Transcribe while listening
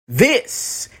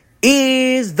This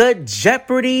is the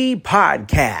Jeopardy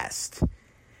podcast.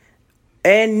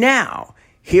 And now,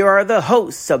 here are the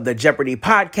hosts of the Jeopardy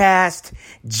podcast,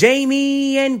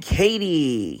 Jamie and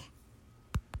Katie.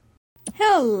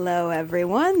 Hello,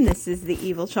 everyone. This is the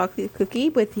Evil Chocolate Cookie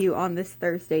with you on this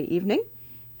Thursday evening.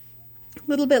 A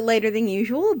little bit later than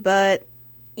usual, but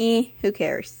who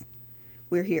cares?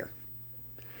 We're here.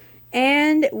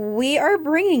 And we are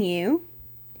bringing you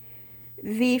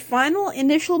the final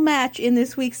initial match in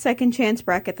this week's Second Chance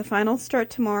bracket. The finals start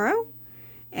tomorrow,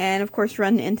 and of course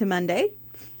run into Monday,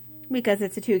 because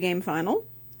it's a 2-game final.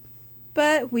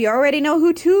 But we already know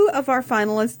who 2 of our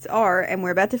finalists are, and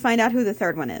we're about to find out who the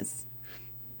third one is.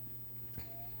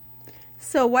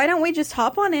 So why don't we just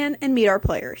hop on in and meet our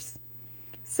players?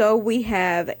 So we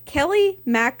have Kelly,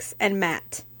 Max, and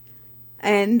Matt.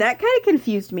 And that kind of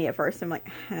confused me at first. I'm like,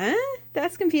 huh?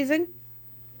 That's confusing.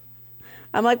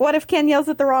 I'm like, what if Ken yells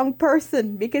at the wrong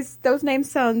person? Because those names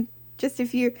sound, just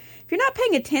if you're not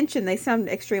paying attention, they sound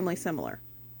extremely similar.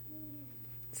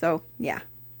 So, yeah.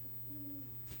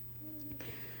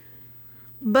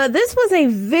 But this was a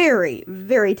very,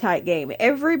 very tight game.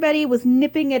 Everybody was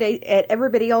nipping at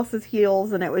everybody else's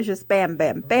heels, and it was just bam,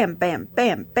 bam, bam, bam,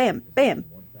 bam, bam, bam.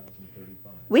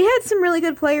 We had some really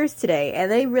good players today,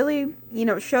 and they really,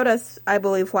 showed us, I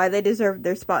believe, why they deserved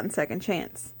their spot in Second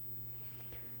Chance.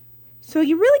 So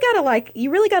you really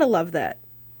gotta love that.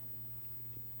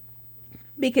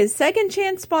 Because Second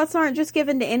Chance spots aren't just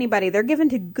given to anybody, they're given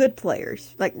to good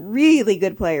players, like really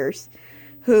good players,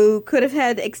 who could have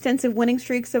had extensive winning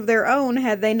streaks of their own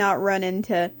had they not run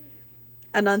into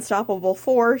an unstoppable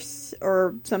force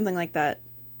or something like that.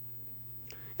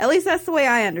 At least that's the way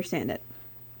I understand it.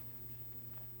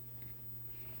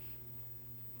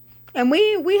 And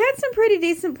we had some pretty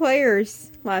decent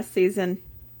players last season.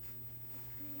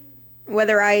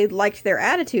 Whether I liked their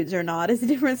attitudes or not is a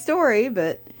different story,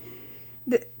 but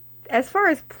as far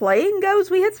as playing goes,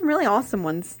 we had some really awesome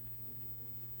ones.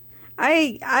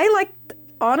 I liked,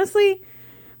 honestly,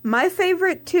 my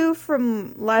favorite 3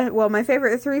 from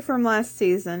last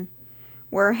season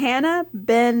were Hannah,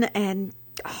 Ben, and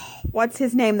what's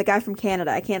his name? The guy from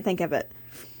Canada. I can't think of it.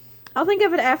 I'll think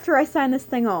of it after I sign this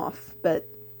thing off, but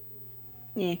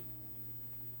yeah.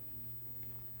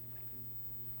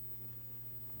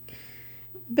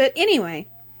 But anyway,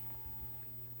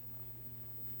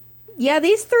 yeah,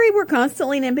 these 3 were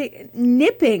constantly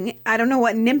nipping, I don't know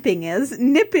what nipping is,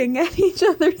 nipping at each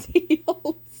other's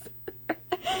heels.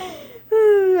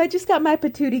 I just got my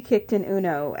patootie kicked in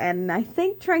Uno, and I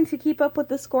think trying to keep up with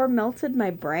the score melted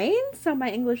my brain, so my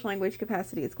English language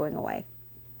capacity is going away.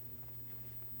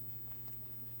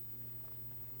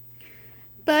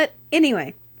 But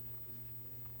anyway,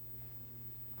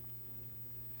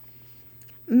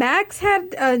 Max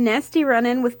had a nasty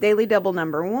run-in with Daily Double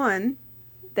number 1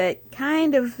 that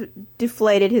kind of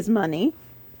deflated his money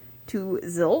to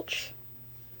zilch.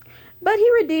 But he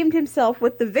redeemed himself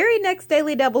with the very next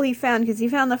Daily Double he found, because he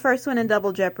found the first one in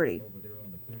Double Jeopardy.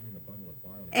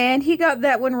 And he got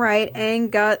that one right and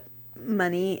got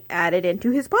money added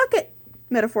into his pocket,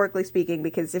 metaphorically speaking,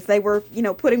 because if they were,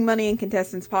 putting money in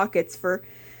contestants' pockets for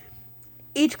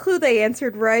each clue they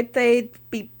answered right, they'd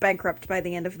be bankrupt by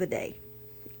the end of the day.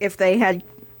 If they had,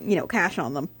 cash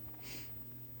on them.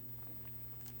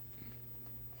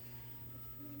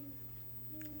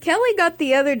 Kelly got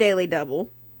the other Daily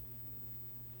Double.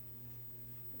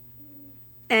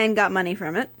 And got money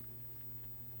from it.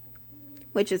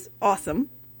 Which is awesome.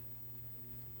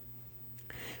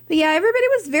 But yeah, everybody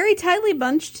was very tightly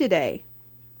bunched today.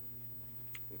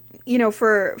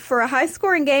 For a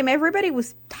high-scoring game, everybody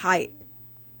was tight.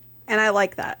 And I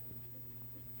like that.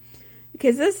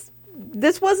 Because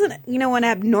this wasn't, an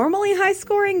abnormally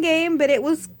high-scoring game, but it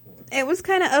was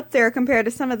kind of up there compared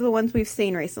to some of the ones we've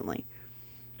seen recently.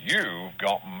 You've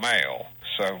got mail,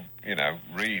 so,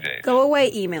 read it. Go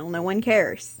away, email. No one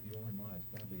cares.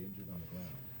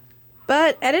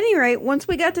 But, at any rate, once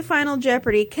we got to Final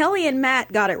Jeopardy, Kelly and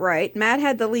Matt got it right. Matt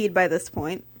had the lead by this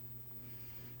point.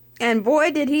 And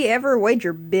boy, did he ever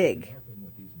wager big.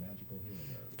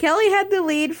 Kelly had the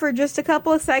lead for just a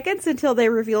couple of seconds until they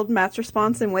revealed Matt's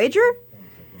response and wager.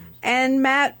 And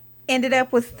Matt ended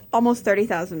up with almost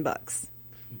 $30,000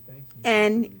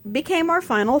 and became our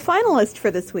final finalist for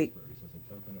this week.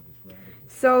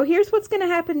 So here's what's going to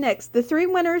happen next. The 3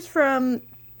 winners from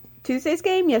Tuesday's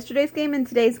game, yesterday's game, and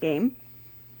today's game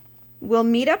will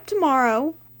meet up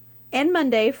tomorrow and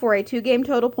Monday for a 2-game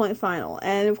total point final.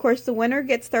 And of course, the winner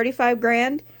gets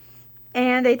 $35,000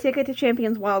 and a ticket to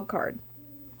Champions Wildcard.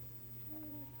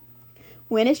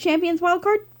 When is Champions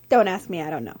Wildcard? Don't ask me, I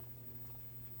don't know.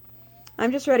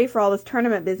 I'm just ready for all this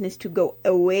tournament business to go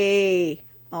away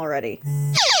already.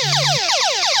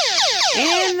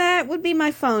 And that would be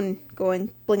my phone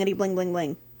going blingity bling bling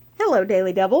bling. Hello,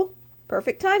 Daily Double.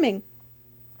 Perfect timing.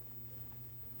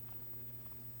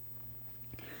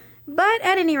 But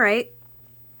at any rate,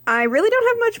 I really don't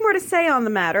have much more to say on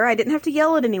the matter. I didn't have to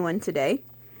yell at anyone today.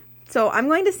 So I'm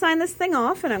going to sign this thing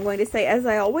off, and I'm going to say, as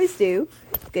I always do,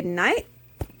 good night.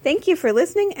 Thank you for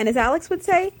listening, and as Alex would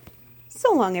say,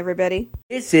 so long, everybody.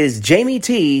 This is Jamie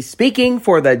T speaking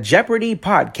for the Jeopardy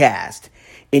podcast,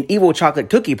 an Evil Chocolate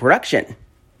Cookie production.